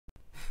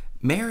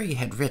Mary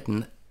had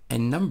written a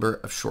number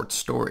of short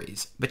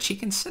stories, but she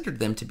considered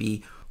them to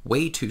be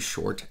way too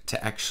short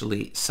to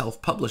actually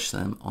self-publish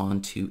them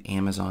onto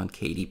Amazon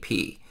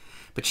KDP.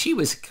 But she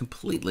was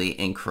completely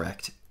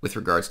incorrect with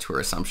regards to her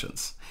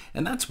assumptions.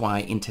 And that's why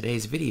in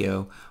today's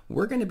video,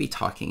 we're going to be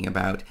talking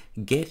about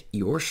get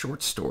your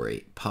short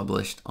story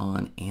published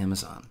on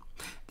Amazon.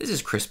 This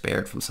is Chris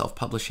Baird from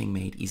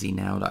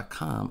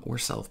selfpublishingmadeeasynow.com, where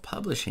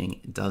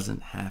self-publishing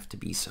doesn't have to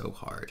be so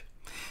hard.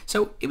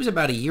 So it was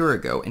about a year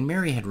ago, and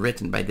Mary had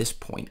written by this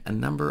point a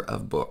number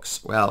of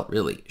books, well,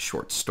 really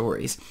short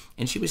stories,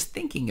 and she was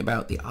thinking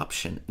about the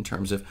option in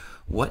terms of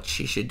what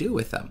she should do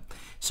with them.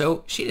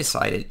 So she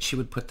decided she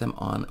would put them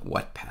on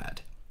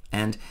Wattpad.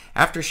 And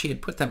after she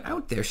had put them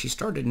out there, she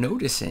started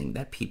noticing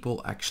that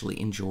people actually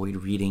enjoyed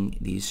reading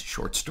these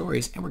short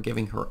stories and were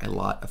giving her a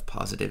lot of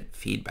positive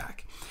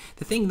feedback.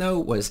 The thing,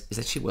 though, is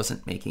that she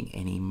wasn't making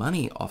any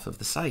money off of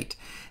the site.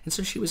 And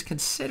so she was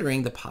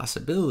considering the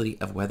possibility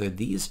of whether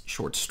these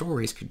short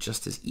stories could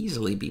just as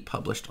easily be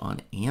published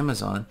on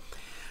Amazon,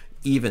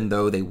 even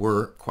though they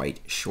were quite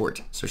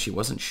short. So she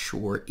wasn't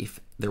sure if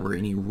there were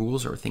any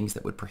rules or things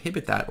that would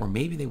prohibit that, or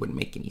maybe they wouldn't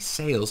make any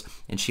sales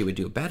and she would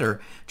do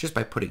better just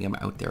by putting them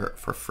out there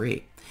for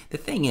free. The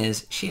thing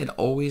is, she had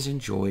always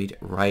enjoyed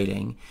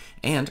writing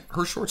and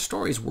her short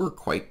stories were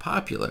quite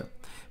popular.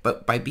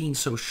 But by being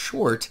so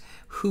short,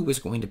 who was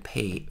going to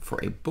pay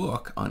for a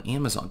book on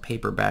Amazon,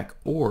 paperback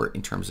or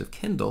in terms of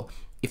Kindle,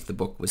 if the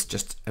book was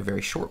just a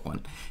very short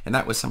one? And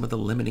that was some of the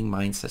limiting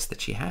mindsets that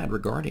she had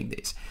regarding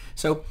these.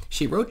 So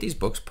she wrote these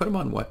books, put them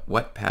on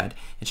Wattpad,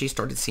 and she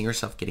started seeing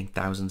herself getting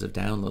thousands of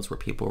downloads where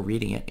people were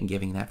reading it and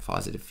giving that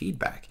positive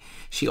feedback.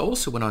 She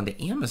also went on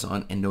to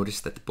Amazon and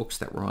noticed that the books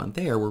that were on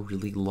there were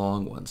really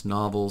long ones,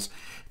 novels,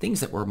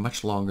 things that were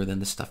much longer than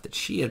the stuff that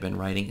she had been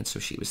writing, and so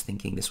she was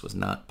thinking this was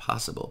not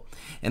possible.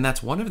 And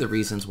that's one of the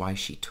reasons why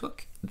she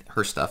took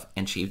her stuff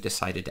and she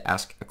decided to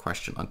ask a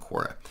question on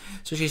Quora.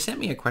 So she sent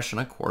me a question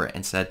on Quora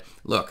and said,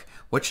 look,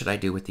 what should I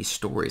do with these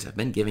stories? I've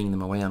been giving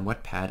them away on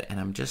Wattpad and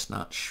I'm just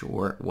not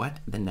sure what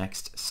the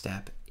next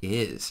step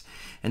is.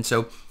 And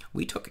so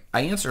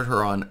I answered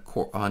her on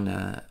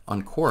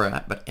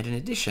Quora, but in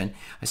addition,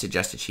 I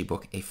suggested she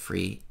book a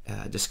free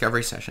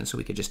discovery session so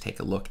we could just take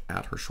a look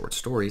at her short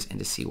stories and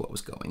to see what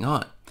was going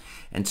on.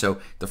 And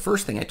so the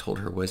first thing I told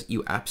her was,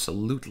 you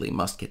absolutely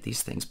must get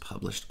these things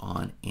published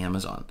on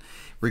Amazon.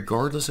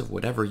 Regardless of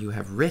whatever you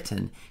have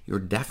written, you're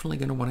definitely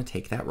going to want to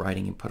take that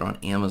writing and put it on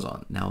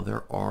Amazon. Now,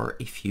 there are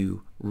a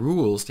few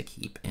rules to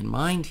keep in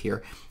mind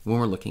here when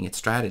we're looking at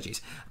strategies.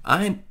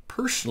 I'm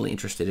personally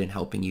interested in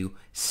helping you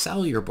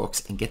sell your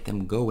books and get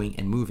them going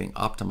and moving,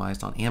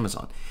 optimized on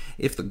Amazon.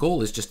 If the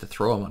goal is just to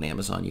throw them on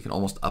Amazon, you can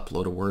almost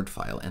upload a Word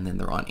file and then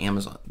they're on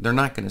Amazon. They're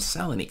not going to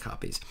sell any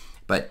copies,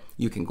 but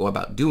you can go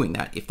about doing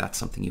that if that's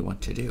something you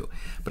want to do.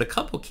 But a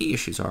couple key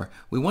issues are,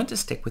 we want to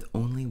stick with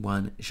only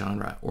one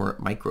genre or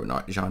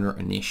micro genre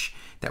or niche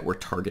that we're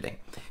targeting.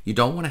 You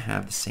don't want to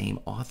have the same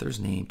author's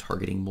name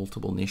targeting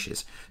multiple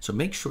niches. So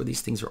make sure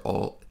these things are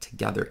all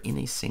together in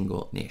a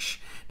single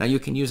niche. Now you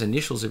can use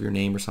initials of your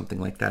name or something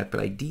like that, but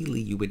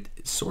ideally you would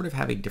sort of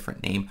have a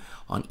different name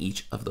on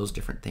each of those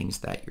different things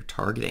that you're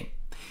targeting.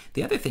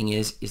 The other thing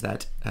is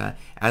that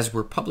as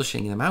we're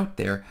publishing them out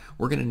there,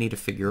 we're going to need to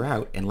figure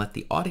out and let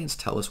the audience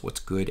tell us what's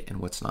good and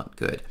what's not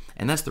good.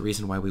 And that's the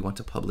reason why we want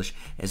to publish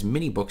as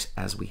many books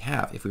as we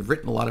have. If we've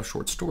written a lot of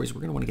short stories, we're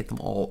going to want to get them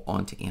all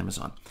onto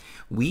Amazon.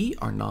 We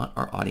are not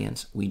our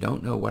audience. We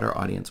don't know what our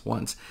audience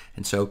wants.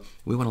 And so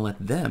we want to let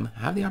them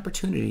have the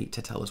opportunity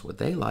to tell us what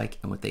they like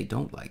and what they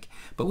don't like.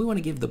 But we want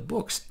to give the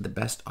books the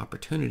best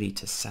opportunity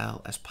to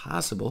sell as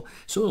possible,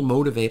 so it'll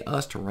motivate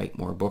us to write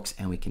more books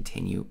and we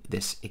continue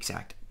this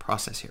exact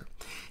process here.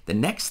 The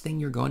next thing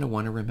you're going to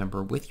want to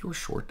remember with your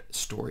short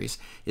stories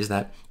is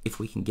that if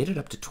we can get it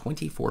up to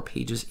 24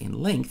 pages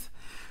in length,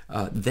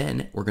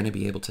 then we're going to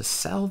be able to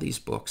sell these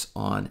books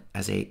on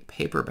as a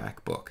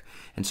paperback book.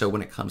 And so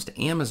when it comes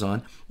to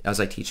Amazon,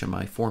 as I teach in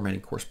my formatting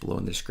course below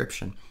in the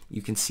description,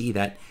 you can see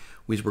that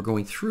as we're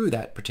going through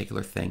that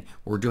particular thing,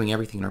 we're doing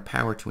everything in our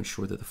power to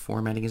ensure that the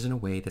formatting is in a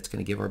way that's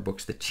going to give our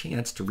books the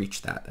chance to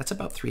reach that. That's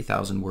about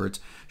 3,000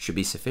 words should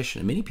be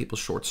sufficient. And many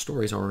people's short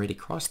stories already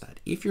cross that.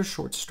 If your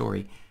short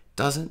story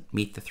doesn't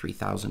meet the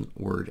 3,000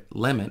 word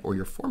limit, or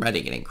you're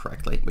formatting it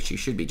incorrectly, which you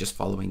should be just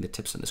following the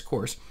tips in this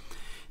course,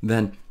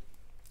 then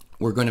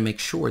we're going to make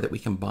sure that we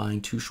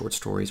combine 2 short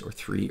stories or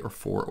 3 or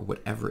 4 or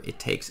whatever it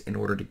takes in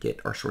order to get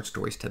our short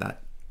stories to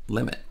that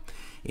limit.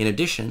 In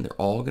addition,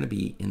 they're all going to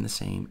be in the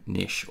same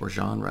niche or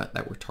genre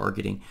that we're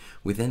targeting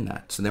within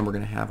that. So then we're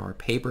going to have our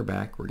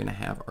paperback, we're going to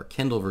have our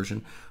Kindle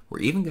version,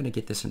 we're even going to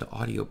get this into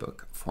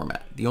audiobook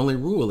format. The only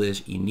rule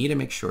is you need to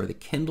make sure the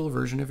Kindle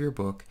version of your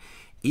book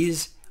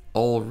is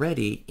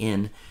already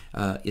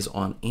is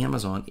on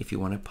Amazon if you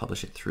want to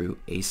publish it through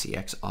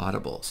ACX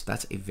Audibles.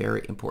 That's a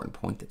very important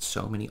point that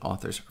so many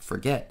authors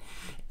forget.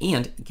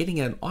 And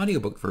getting an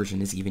audiobook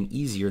version is even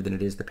easier than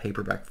it is the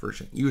paperback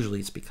version. Usually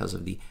it's because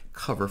of the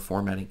cover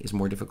formatting is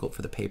more difficult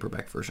for the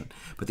paperback version,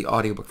 but the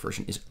audiobook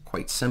version is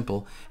quite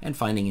simple, and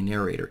finding a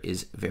narrator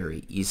is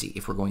very easy.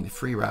 If we're going the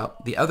free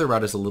route, the other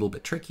route is a little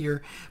bit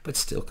trickier, but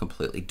still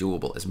completely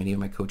doable, as many of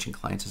my coaching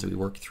clients as we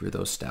work through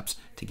those steps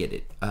to get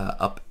it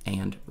up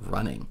and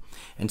running.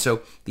 And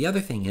so the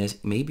other thing is,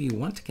 maybe you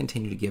want to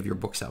continue to give your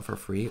books out for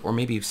free, or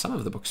maybe some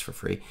of the books for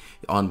free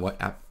on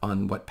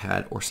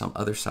Wattpad or some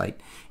other site,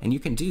 and you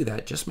can do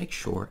that. Just make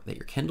sure that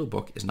your Kindle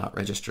book is not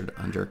registered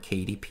under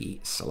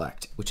KDP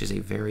Select, which is a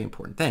very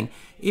important thing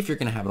if you're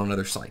going to have it on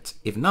other sites.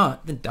 If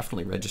not, then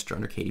definitely register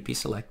under KDP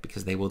Select,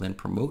 because they will then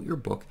promote your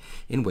book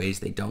in ways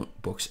they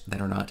don't books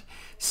that are not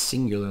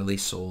singularly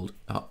sold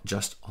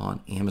just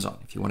on Amazon.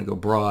 If you want to go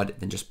broad,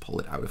 then just pull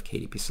it out of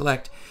KDP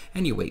Select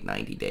and you wait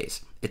 90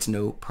 days. It's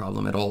no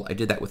problem at all. I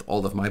did that with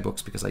all of my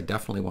books because I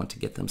definitely want to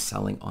get them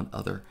selling on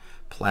other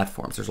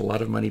platforms. There's a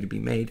lot of money to be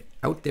made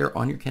out there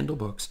on your Kindle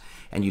books,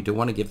 and you do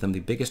want to give them the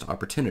biggest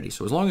opportunity.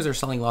 So as long as they're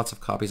selling lots of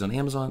copies on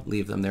Amazon,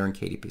 leave them there in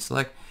KDP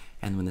Select.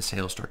 And when the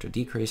sales start to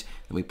decrease,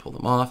 then we pull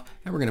them off,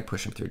 and we're going to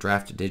push them through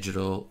Draft to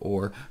Digital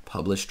or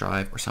Publish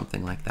Drive or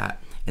something like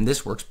that. And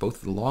this works both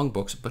for the long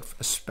books, but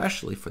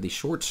especially for the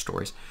short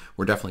stories.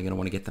 We're definitely going to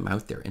want to get them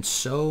out there. And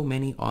so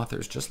many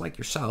authors, just like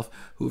yourself,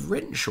 who've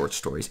written short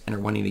stories and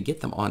are wanting to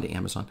get them onto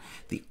Amazon,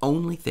 the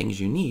only things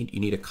you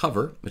need a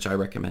cover, which I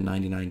recommend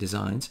 99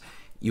 Designs.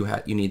 You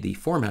need the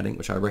formatting,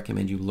 which I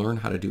recommend you learn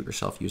how to do it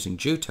yourself using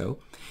Juto.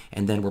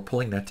 And then we're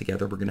pulling that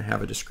together. We're going to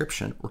have a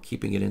description. We're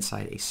keeping it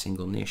inside a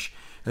single niche.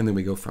 And then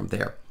we go from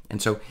there.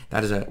 And so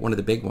that is one of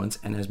the big ones.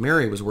 And as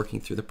Mary was working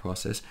through the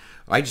process,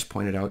 I just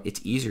pointed out it's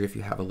easier if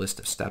you have a list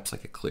of steps,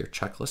 like a clear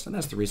checklist. And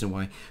that's the reason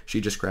why she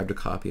just grabbed a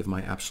copy of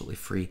my absolutely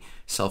free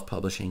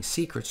self-publishing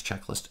secrets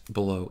checklist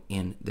below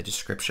in the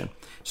description.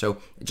 So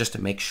just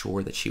to make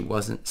sure that she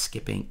wasn't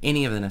skipping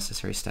any of the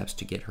necessary steps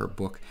to get her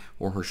book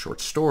or her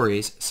short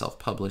stories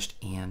self-published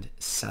and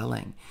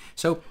selling.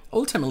 So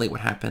ultimately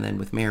what happened then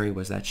with Mary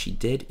was that she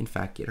did in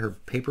fact get her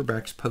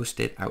paperbacks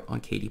posted out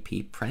on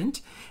KDP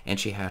print, and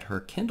she had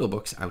her Kindle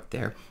books out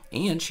there,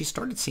 and she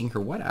started seeing her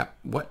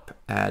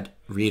Wattpad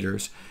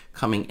readers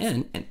coming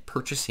in and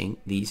purchasing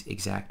these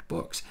exact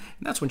books.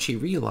 And that's when she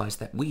realized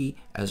that we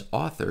as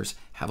authors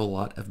have a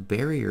lot of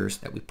barriers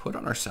that we put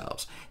on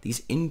ourselves,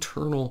 these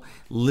internal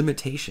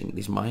limitations,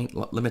 these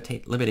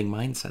limiting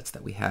mindsets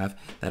that we have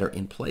that are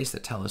in place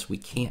that tell us we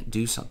can't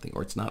do something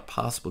or it's not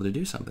possible to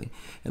do something.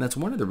 And that's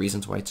one of the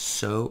reasons why it's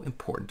so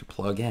important to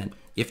plug in,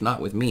 if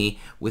not with me,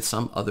 with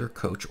some other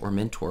coach or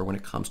mentor when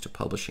it comes to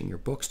publishing your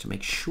books, to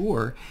make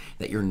sure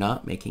that you're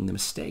not making the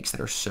mistakes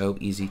that are so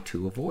easy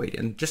to avoid.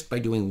 And just by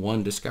doing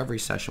one discovery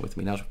session with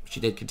me, now she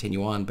did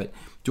continue on, but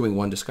doing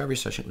one discovery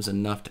session was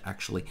enough to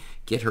actually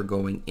get her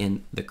going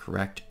in the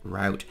correct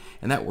route.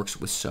 And that works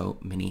with so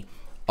many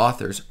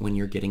authors when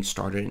you're getting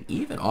started, and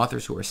even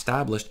authors who are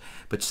established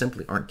but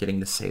simply aren't getting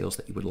the sales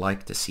that you would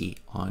like to see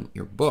on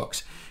your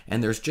books.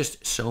 And there's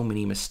just so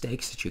many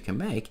mistakes that you can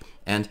make.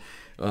 And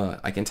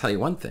I can tell you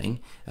one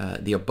thing,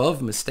 the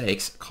above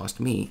mistakes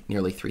cost me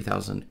nearly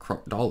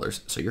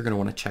 $3,000. So you're going to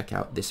want to check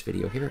out this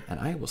video here,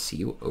 and I will see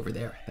you over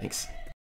there. Thanks.